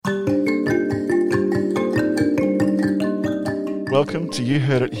Welcome to You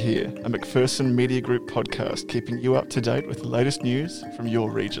Heard It Here, a McPherson Media Group podcast keeping you up to date with the latest news from your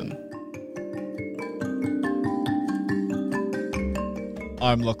region.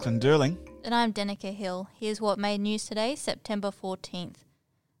 I'm Lachlan Durling. And I'm Denica Hill. Here's what made news today, September 14th.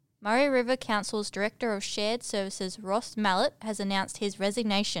 Murray River Council's Director of Shared Services, Ross Mallett, has announced his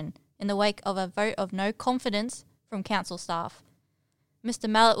resignation in the wake of a vote of no confidence from council staff. Mr.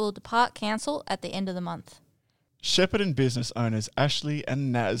 Mallett will depart council at the end of the month. Shepparton business owners Ashley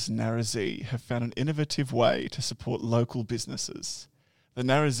and Naz Narazee have found an innovative way to support local businesses. The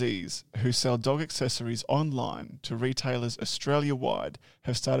Narazees, who sell dog accessories online to retailers Australia-wide,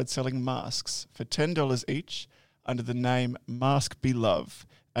 have started selling masks for $10 each under the name Mask Be Love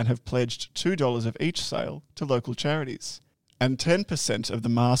and have pledged $2 of each sale to local charities. And 10% of the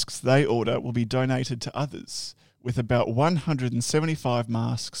masks they order will be donated to others, with about 175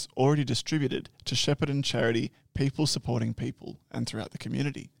 masks already distributed to Shepparton charity People Supporting People and throughout the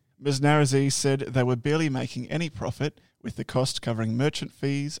community. Ms. Narazee said they were barely making any profit, with the cost covering merchant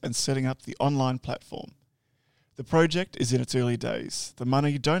fees and setting up the online platform. The project is in its early days. The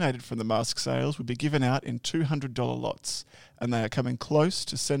money donated from the mask sales will be given out in $200 lots, and they are coming close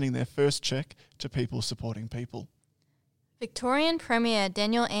to sending their first cheque to People Supporting People. Victorian Premier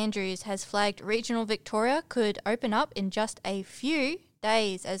Daniel Andrews has flagged regional Victoria could open up in just a few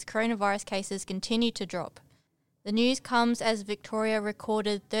days as coronavirus cases continue to drop. The news comes as Victoria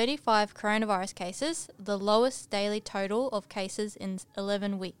recorded 35 coronavirus cases, the lowest daily total of cases in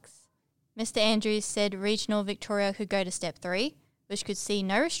 11 weeks. Mr. Andrews said regional Victoria could go to step 3, which could see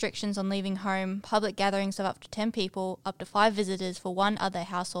no restrictions on leaving home, public gatherings of up to 10 people, up to 5 visitors for one other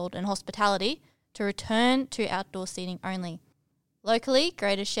household, and hospitality to return to outdoor seating only. Locally,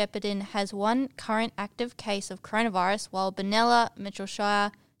 Greater Shepparton has one current active case of coronavirus, while Benalla, Mitchell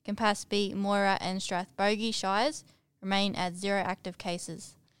Shire, Campaspe, Moira and Strathbogie Shires remain at 0 active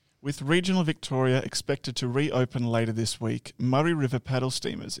cases. With regional Victoria expected to reopen later this week, Murray River Paddle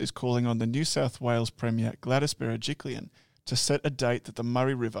Steamers is calling on the New South Wales Premier Gladys Berejiklian to set a date that the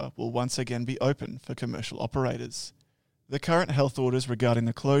Murray River will once again be open for commercial operators. The current health orders regarding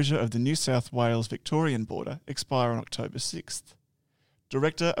the closure of the New South Wales-Victorian border expire on October 6th.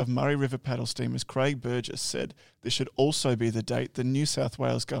 Director of Murray River Paddle Steamers Craig Burgess said this should also be the date the New South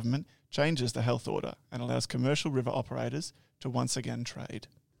Wales government changes the health order and allows commercial river operators to once again trade.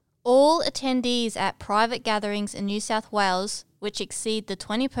 All attendees at private gatherings in New South Wales which exceed the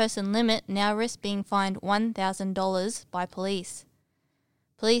 20-person limit now risk being fined $1,000 by police.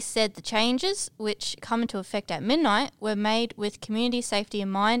 Police said the changes, which come into effect at midnight, were made with community safety in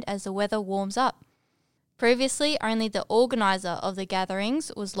mind as the weather warms up. Previously, only the organiser of the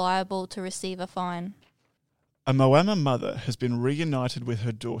gatherings was liable to receive a fine. A Moama mother has been reunited with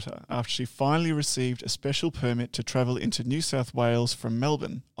her daughter after she finally received a special permit to travel into New South Wales from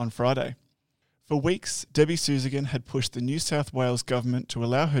Melbourne on Friday. For weeks, Debbie Suzigan had pushed the New South Wales government to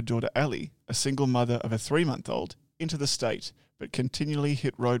allow her daughter Ali, a single mother of a 3-month-old, into the state, but continually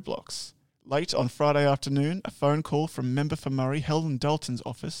hit roadblocks. Late on Friday afternoon, a phone call from member for Murray Helen Dalton's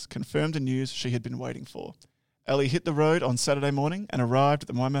office confirmed the news she had been waiting for. Ali hit the road on Saturday morning and arrived at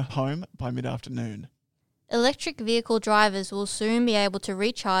the Moama home by mid-afternoon. Electric vehicle drivers will soon be able to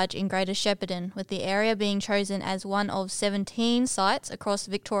recharge in Greater Shepparton, with the area being chosen as one of 17 sites across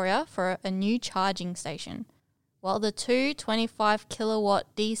Victoria for a new charging station. While the 2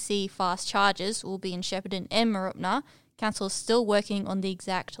 25-kilowatt DC fast chargers will be in Shepparton and Mooroopna, Council is still working on the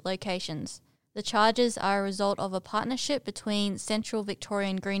exact locations. The chargers are a result of a partnership between Central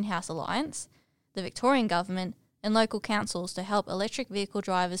Victorian Greenhouse Alliance, the Victorian Government and local councils to help electric vehicle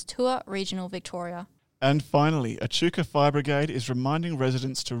drivers tour regional Victoria. And finally, Echuca Fire Brigade is reminding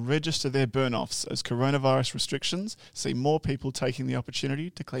residents to register their burn-offs as coronavirus restrictions see more people taking the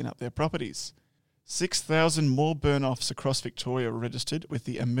opportunity to clean up their properties. 6,000 more burn-offs across Victoria were registered with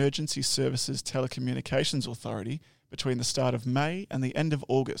the Emergency Services Telecommunications Authority between the start of May and the end of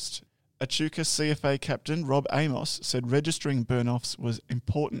August. Echuca CFA Captain Rob Amos said registering burn-offs was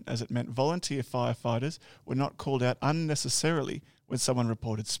important as it meant volunteer firefighters were not called out unnecessarily when someone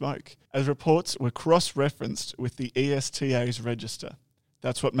reported smoke, as reports were cross-referenced with the ESTA's register.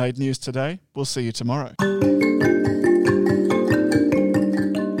 That's what made news today. We'll see you tomorrow.